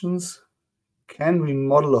questions. Can we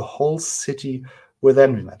model a whole city with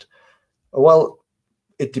ENVI-met? Well,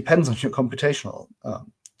 it depends on your computational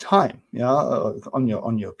time, on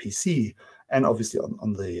your PC, and obviously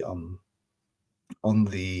on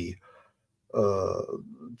the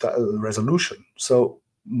resolution. So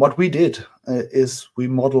what we did is we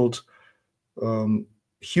modeled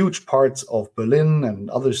huge parts of Berlin and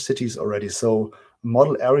other cities already. So a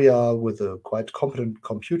model area with a quite competent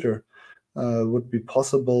computer would be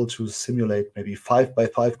possible to simulate maybe 5 by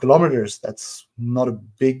 5 kilometers. That's not a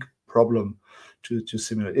big problem to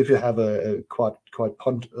simulate if you have a quite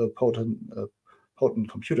potent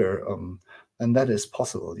computer. And that is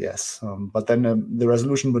possible, yes. But then the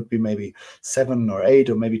resolution would be maybe 7 or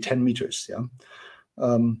 8 or maybe 10 meters. Yeah.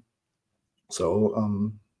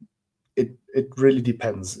 It really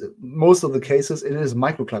depends. Most of the cases, it is a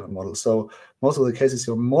microclimate model. So most of the cases,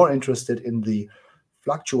 you're more interested in the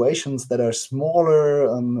fluctuations that are smaller,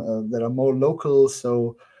 that are more local.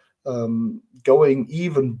 So going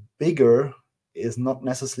even bigger is not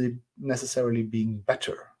necessarily being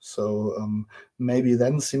better. So maybe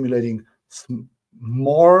then simulating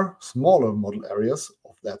smaller model areas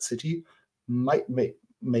of that city might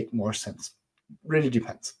make more sense. Really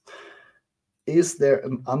depends. Is there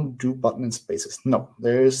an undo button in spaces? No,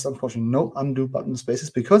 there is unfortunately no undo button in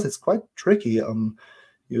spaces because it's quite tricky.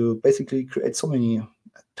 You basically create so many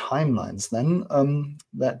timelines then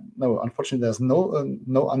that unfortunately there's no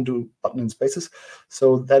undo button in spaces.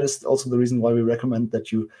 So that is also the reason why we recommend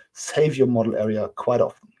that you save your model area quite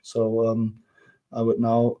often. So I would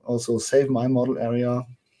now also save my model area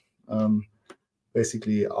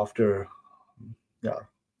basically after,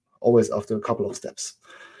 always after a couple of steps.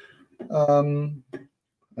 And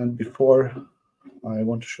before I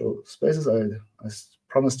want to show spaces, I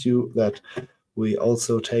promised you that we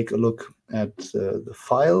also take a look at the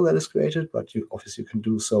file that is created, but you obviously can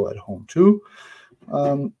do so at home too.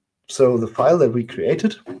 So the file that we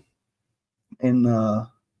created in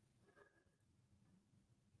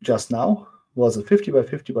just now was a 50 by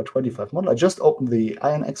 50 by 25 model. I just opened the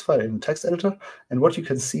INX file in the text editor, and what you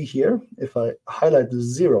can see here, if I highlight the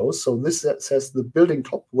zeros, so this says the building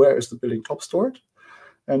top, where is the building top stored?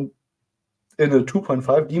 And in the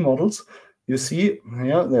 2.5D models, you see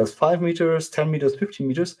there's 5 meters, 10 meters, 15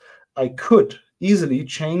 meters. I could easily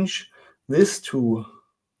change this to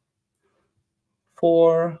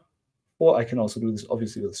 4. I can also do this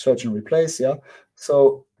obviously with search and replace. Yeah.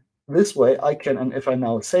 So this way I can, and if I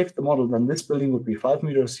now save the model, then this building would be 5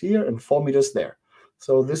 meters here and 4 meters there.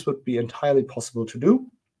 So this would be entirely possible to do.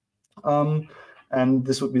 And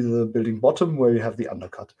this would be the building bottom where you have the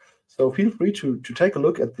undercut. So feel free to take a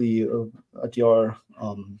look at the at your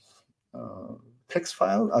text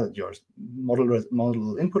file, your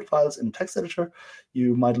model input files in text editor.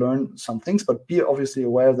 You might learn some things, but be obviously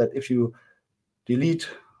aware that if you delete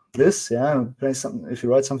this, if you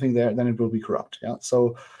write something there, then it will be corrupt. Yeah,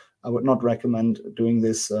 so I would not recommend doing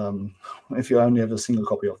this if you only have a single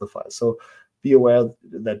copy of the file. So be aware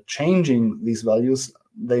that changing these values,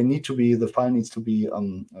 the file needs to be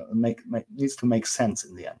needs to make sense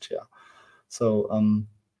in the end. Yeah, so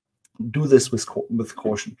do this with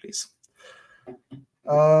caution, please.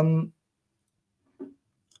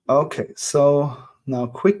 Okay, so now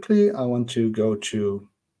quickly I want to go to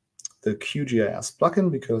the QGIS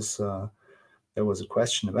plugin because there was a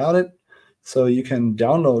question about it. So you can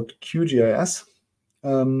download QGIS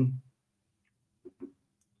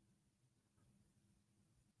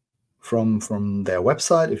from their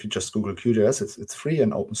website. If you just Google QGIS, it's free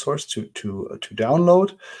and open source to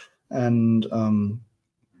download. And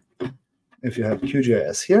if you have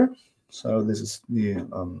QGIS here, so this is the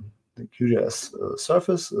QGIS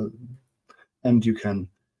surface, and you can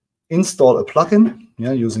install a plugin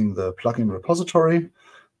using the plugin repository.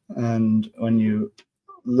 And when you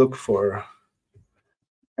look for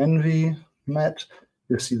ENVI-met,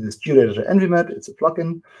 you see this geodata ENVI-met. It's a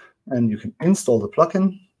plugin, and you can install the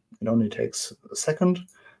plugin. It only takes a second.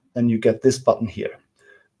 Then you get this button here.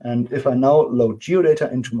 And if I now load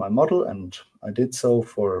geodata into my model, and I did so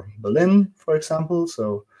for Berlin, for example,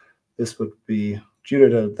 so this would be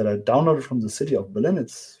geodata that I downloaded from the city of Berlin.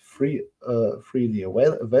 It's freely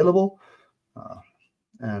available.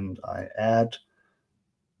 And I add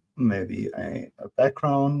maybe a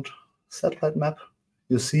background satellite map.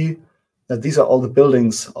 You see that these are all the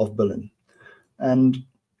buildings of Berlin. And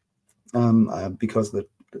because the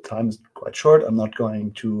time is quite short, I'm not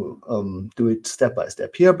going to do it step by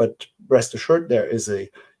step here, but rest assured, there is a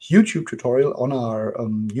YouTube tutorial on our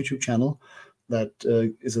YouTube channel that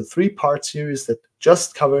is a 3-part series that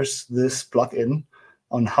just covers this plugin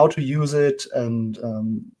on how to use it and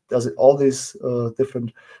does it all these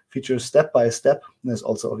different features step by step. And there's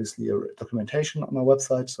also obviously a documentation on our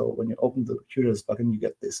website. So when you open the Curious plugin, you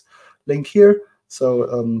get this link here.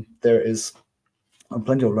 So there is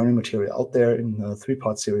plenty of learning material out there in a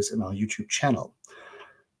 3-part series in our YouTube channel.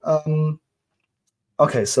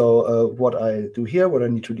 Okay, so what I do here, what I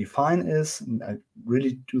need to define is, and I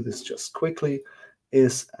really do this just quickly,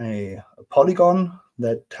 is a polygon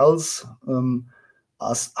that tells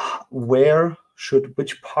us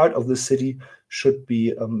which part of the city should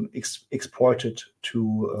be exported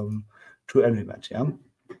to ENVI-met, yeah?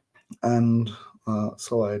 And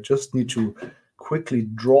so I just need to quickly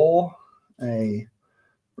draw a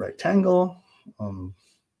rectangle,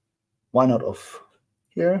 why not of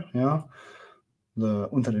here, yeah, the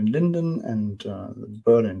Unter den Linden and the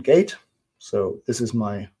Berlin Gate. So this is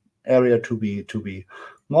my area to be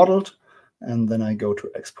modeled, and then I go to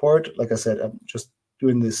export. Like I said, I'm just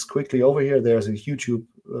doing this quickly over here. There's a YouTube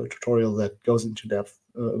tutorial that goes into depth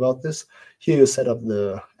about this. Here you set up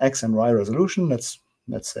the X and Y resolution. Let's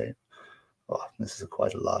say, oh, this is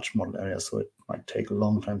quite a large model area, so it might take a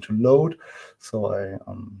long time to load. So I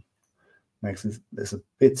make this a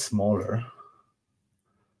bit smaller.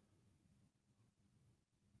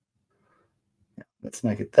 Yeah, let's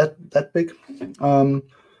make it that big.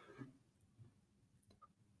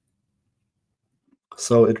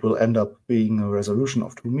 So it will end up being a resolution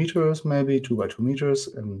of 2 meters, maybe 2 by 2 meters,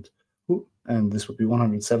 and this would be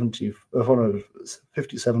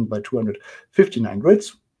 457 by 259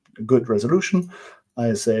 grids, a good resolution.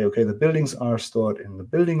 I say, okay, the buildings are stored in the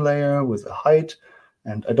building layer with a height,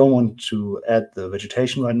 and I don't want to add the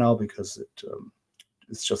vegetation right now because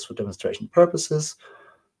it's just for demonstration purposes.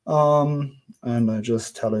 And I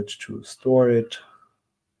just tell it to store it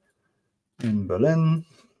in Berlin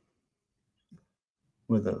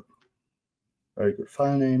with a very good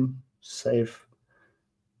file name, save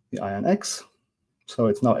the INX. So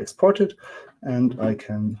it's now exported, and I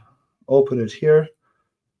can open it here,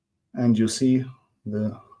 and you see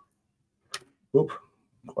the, whoop,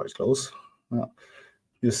 quite close. Yeah.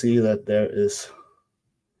 You see that there is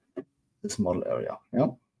this model area. Yeah,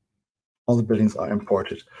 all the buildings are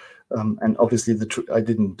imported, and obviously I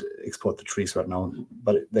didn't export the trees right now,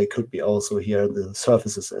 but they could be also here, the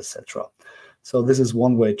surfaces, etc. So this is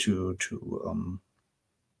one way to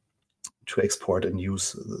export and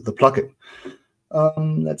use the plugin.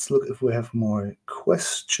 Let's look if we have more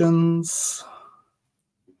questions.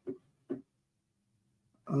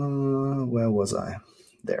 Where was I?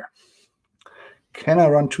 There. Can I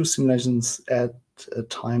run 2 simulations at a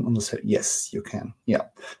time on the set? Yes, you can. Yeah.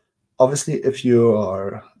 Obviously, if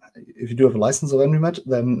you do have a license of ENVI-met,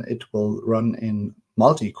 then it will run in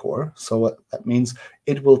multi-core. So what that means,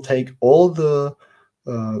 it will take all the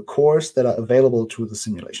cores that are available to the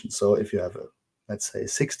simulation. So if you have let's say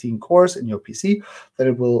 16 cores in your PC,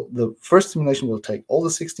 then the first simulation will take all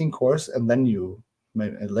the 16 cores, and then you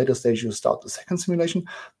maybe at a later stage you start the second simulation.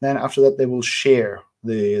 Then after that they will share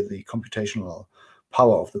the computational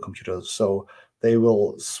power of the computer. So they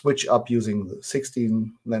will switch up using the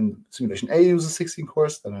 16, then simulation A uses 16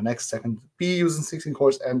 cores, then the next second B uses 16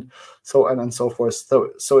 cores, and so on and so forth.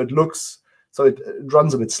 So it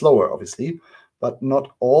runs a bit slower, obviously, but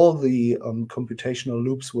not all the computational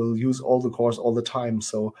loops will use all the cores all the time.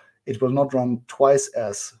 So it will not run twice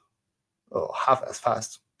as, half as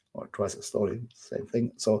fast, or twice as slowly, same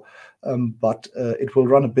thing. So, but it will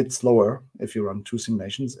run a bit slower if you run 2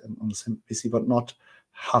 simulations on the same PC, but not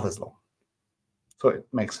half as long. So it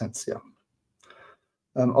makes sense, yeah.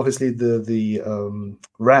 Obviously, the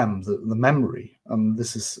RAM, the memory,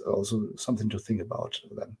 this is also something to think about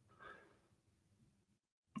then.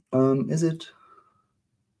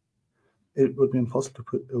 It would be impossible to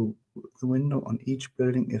put the window on each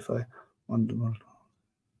building if I want to.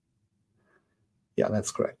 Yeah,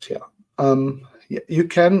 that's correct. Yeah. Yeah, you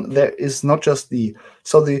can. There is not just the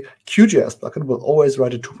QGIS plugin will always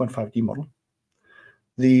write a 2.5D model.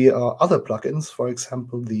 The other plugins, for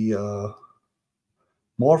example, the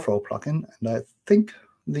Morpho plugin, and I think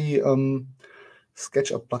the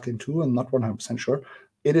SketchUp plugin too, I'm not 100% sure,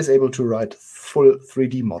 it is able to write full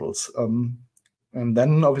 3D models. And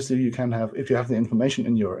then obviously you can have, if you have the information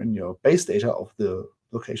in your base data of the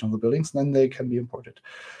location of the buildings, then they can be imported.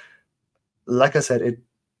 Like I said,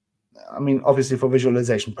 I mean, obviously for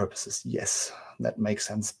visualization purposes, yes, that makes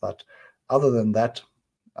sense. But other than that,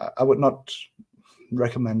 I would not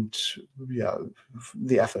recommend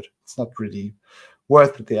the effort. It's not really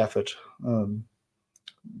worth the effort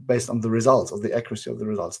based on the results, of the accuracy of the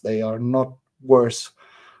results. They are not worse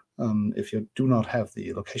if you do not have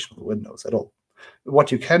the location of the windows at all.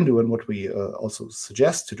 What you can do, and what we also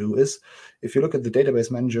suggest to do, is if you look at the database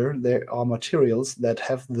manager, there are materials that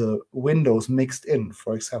have the windows mixed in.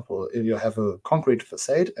 For example, if you have a concrete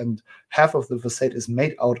facade and half of the facade is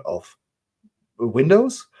made out of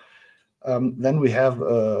windows, then we have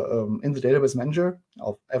in the database manager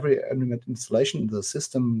of every ENVI-met installation, the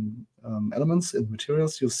system elements and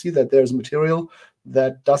materials, you'll see that there's a material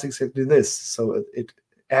that does exactly this. So it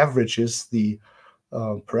averages the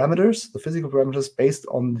parameters, the physical parameters, based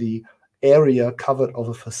on the area covered of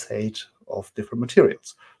a facade of different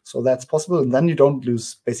materials. So that's possible, and then you don't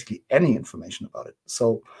lose basically any information about it.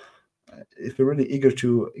 So if you're really eager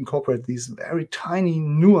to incorporate these very tiny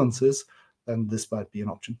nuances, then this might be an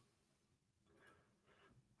option.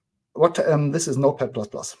 This is Notepad++.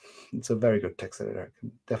 It's a very good text editor. I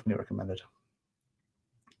can definitely recommend it.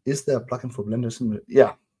 Is there a plugin for Blender?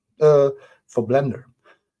 Yeah, for Blender.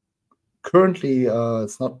 Currently,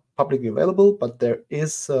 it's not publicly available, but there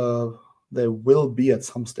will be at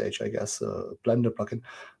some stage, I guess, a Blender plugin.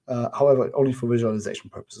 However, only for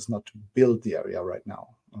visualization purposes, not to build the area right now.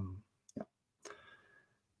 Yeah.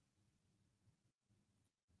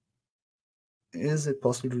 Is it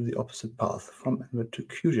possible to do the opposite path from ENVI to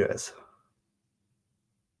QGIS?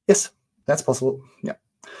 Yes, that's possible. Yeah.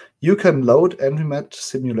 You can load ENVI-met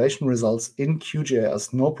simulation results in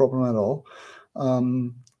QGIS, no problem at all.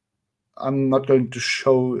 I'm not going to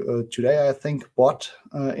show today, I think, but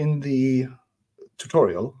in the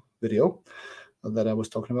tutorial video that I was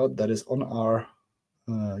talking about, that is on our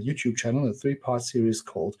YouTube channel, a 3-part series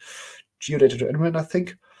called Geodata to ENVI-met, I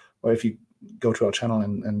think. Or if you go to our channel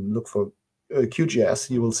and look for QGIS,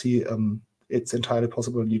 you will see it's entirely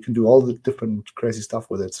possible. You can do all the different crazy stuff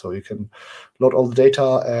with it. So you can load all the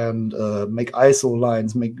data and make ISO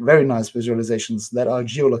lines, make very nice visualizations that are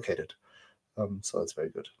geolocated. So it's very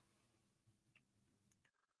good.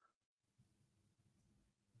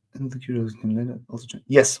 And the QGIS can later also change.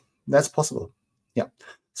 Yes, that's possible. Yeah.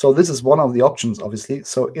 So this is one of the options, obviously.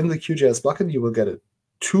 So in the QGIS plugin, you will get a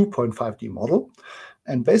 2.5D model.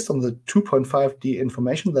 And based on the 2.5D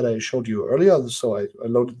information that I showed you earlier, so I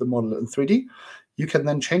loaded the model in 3D, you can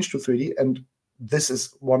then change to 3D. And this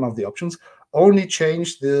is one of the options. Only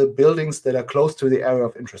change the buildings that are close to the area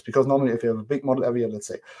of interest. Because normally if you have a big model area, let's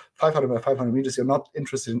say 500 by 500 meters, you're not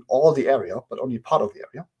interested in all the area, but only part of the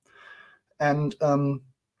area. And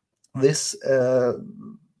this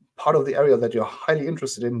part of the area that you're highly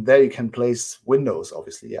interested in, there you can place windows,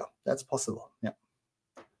 obviously. Yeah, that's possible. Yeah.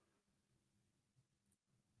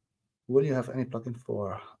 Will you have any plugin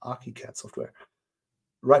for ArchiCAD software?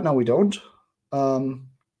 Right now we don't.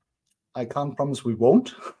 I can't promise we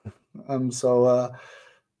won't. So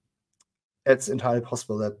it's entirely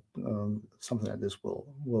possible that something like this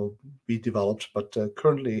will be developed, but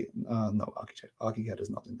currently no, ArchiCAD is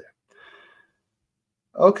not in there.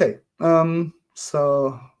 Okay,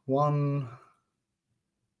 so one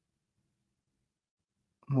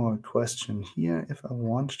more question here. If I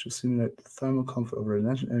want to simulate the thermal comfort of a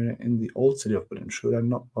residential area in the old city of Berlin, should I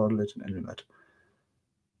not model it in ENVI-met?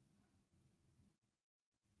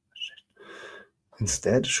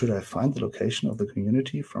 Instead, should I find the location of the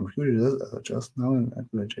community from QGIS as I just now in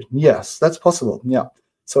implementation? Yes, that's possible. Yeah.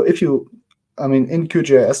 So if you, I mean, in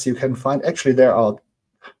QGIS, you can find, actually there are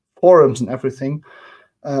forums and everything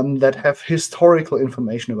that have historical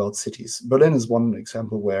information about cities. Berlin is one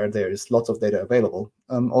example where there is lots of data available.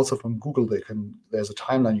 Also from Google, there's a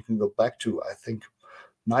timeline you can go back to, I think,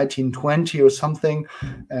 1920 or something,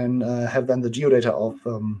 and have then the geodata of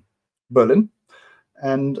Berlin.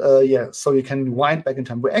 And yeah, so you can wind back in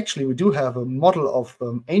time. We do have a model of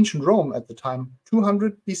ancient Rome at the time,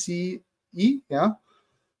 200 BCE, yeah?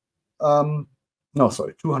 No,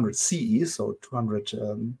 sorry, 200 CE, so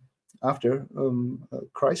 200 after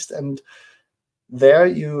Christ. And there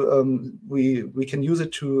we can use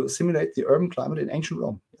it to simulate the urban climate in ancient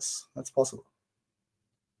Rome. Yes, that's possible.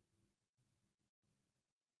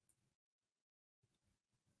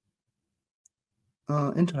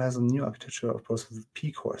 Intel has a new architecture of processes,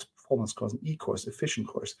 P course, performance course, and E course, efficient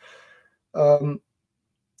course.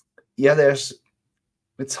 Yeah,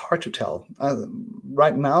 it's hard to tell.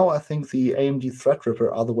 Right now, I think the AMD Threadripper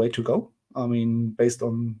are the way to go. I mean, based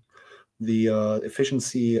on the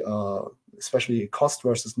efficiency, especially cost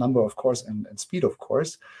versus number of cores and speed of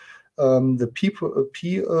cores. The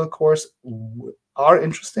P cores are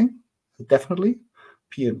interesting, definitely.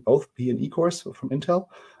 Both P and E cores from Intel.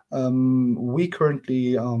 We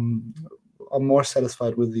currently are more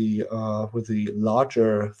satisfied with the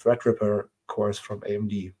larger Threadripper cores from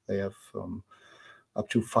AMD. They have up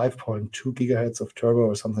to 5.2 gigahertz of turbo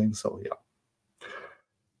or something. So yeah.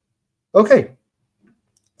 Okay.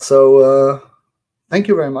 So thank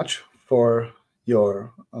you very much for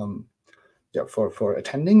your for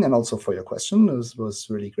attending and also for your question. This was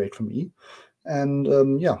really great for me.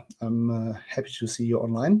 And yeah, I'm happy to see you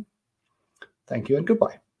online. Thank you and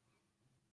goodbye.